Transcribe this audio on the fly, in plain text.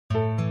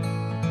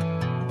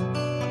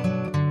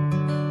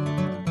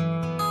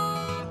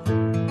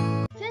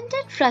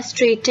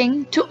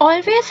frustrating to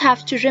always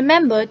have to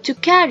remember to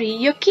carry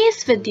your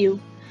keys with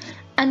you?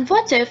 And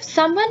what if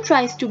someone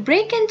tries to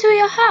break into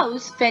your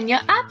house when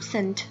you're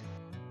absent?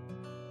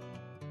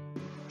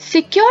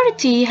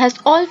 Security has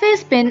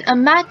always been a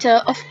matter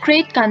of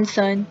great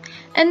concern,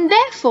 and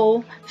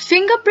therefore,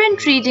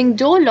 fingerprint reading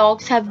door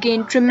locks have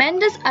gained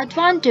tremendous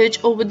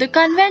advantage over the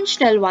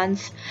conventional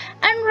ones,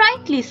 and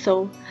rightly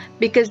so,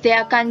 because they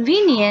are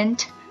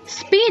convenient,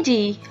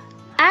 speedy,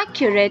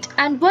 accurate,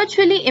 and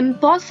virtually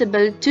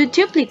impossible to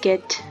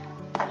duplicate.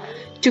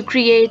 To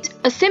create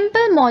a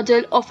simple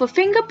model of a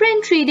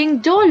fingerprint reading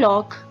door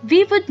lock,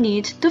 we would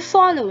need the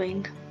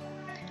following: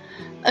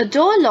 a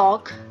door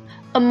lock,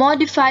 a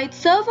modified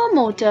servo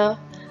motor,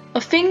 a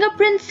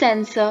fingerprint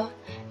sensor,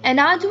 an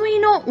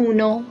Arduino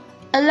Uno,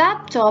 a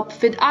laptop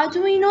with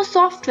Arduino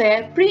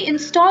software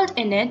pre-installed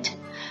in it,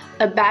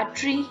 a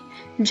battery,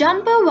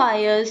 jumper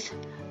wires,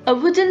 a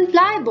wooden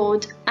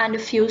plyboard, and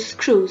a few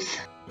screws.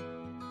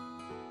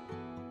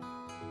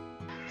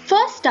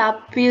 First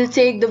up, we'll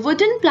take the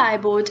wooden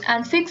plyboard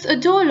and fix a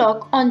door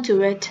lock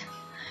onto it.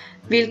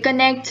 We'll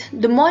connect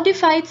the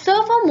modified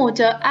servo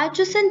motor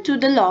adjacent to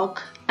the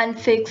lock and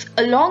fix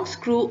a long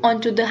screw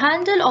onto the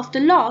handle of the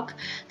lock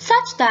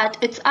such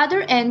that its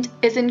other end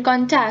is in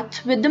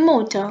contact with the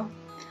motor.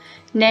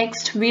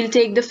 Next, we'll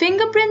take the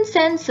fingerprint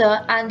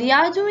sensor and the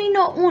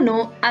Arduino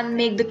Uno and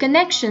make the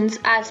connections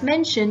as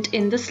mentioned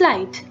in the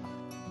slide.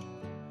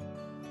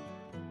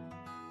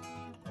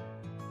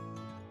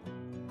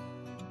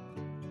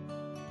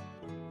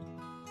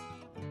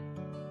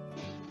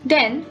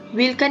 Then,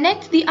 we'll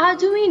connect the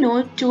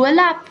Arduino to a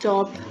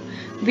laptop.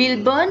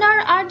 We'll burn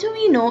our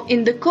Arduino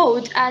in the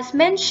code as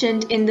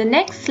mentioned in the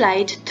next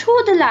slide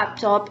through the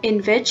laptop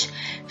in which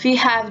we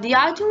have the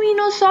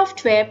Arduino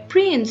software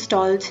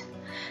pre-installed.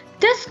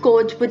 This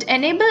code would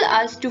enable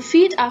us to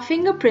feed our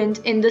fingerprint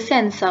in the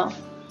sensor.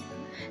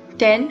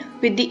 Then,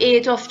 with the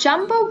aid of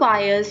jumper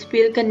wires,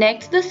 we'll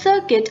connect the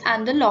circuit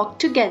and the lock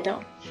together.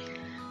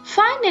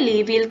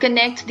 Finally, we'll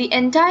connect the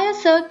entire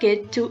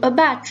circuit to a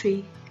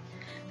battery.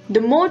 The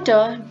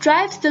motor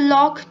drives the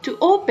lock to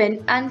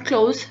open and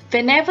close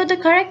whenever the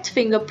correct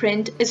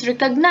fingerprint is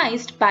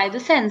recognized by the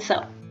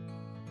sensor.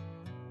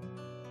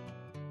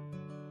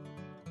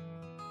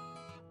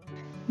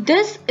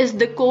 This is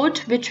the code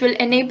which will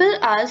enable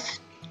us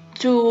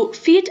to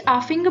feed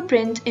our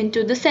fingerprint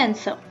into the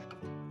sensor.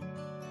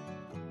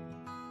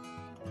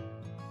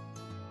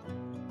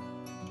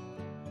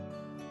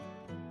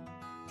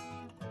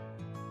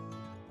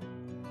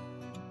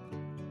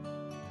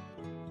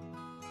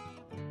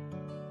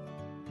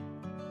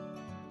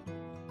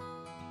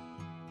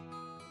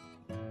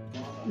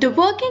 The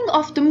working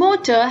of the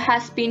motor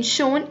has been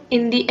shown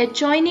in the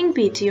adjoining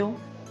video.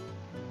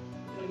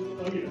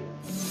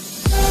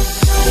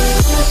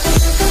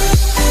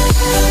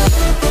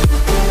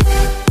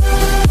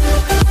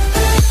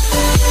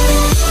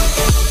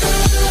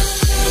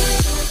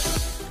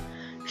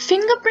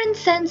 Fingerprint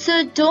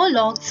sensor door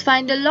locks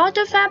find a lot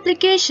of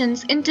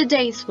applications in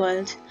today's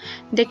world.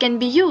 They can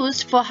be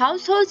used for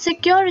household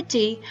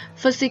security,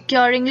 for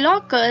securing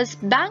lockers,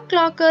 bank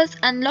lockers,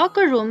 and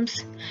locker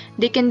rooms.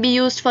 They can be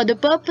used for the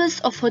purpose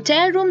of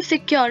hotel room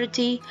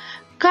security,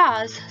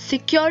 cars,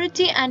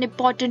 security, and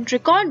important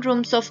record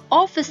rooms of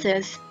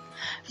offices.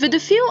 With a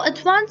few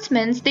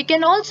advancements, they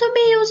can also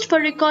be used for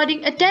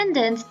recording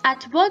attendance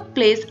at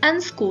workplace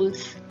and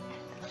schools.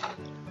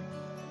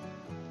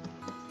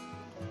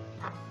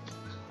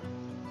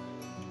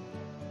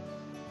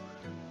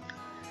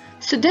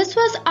 So this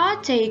was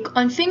our take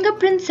on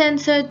fingerprint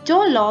sensor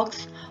door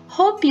locks.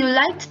 Hope you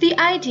liked the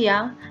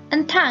idea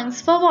and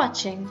thanks for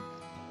watching.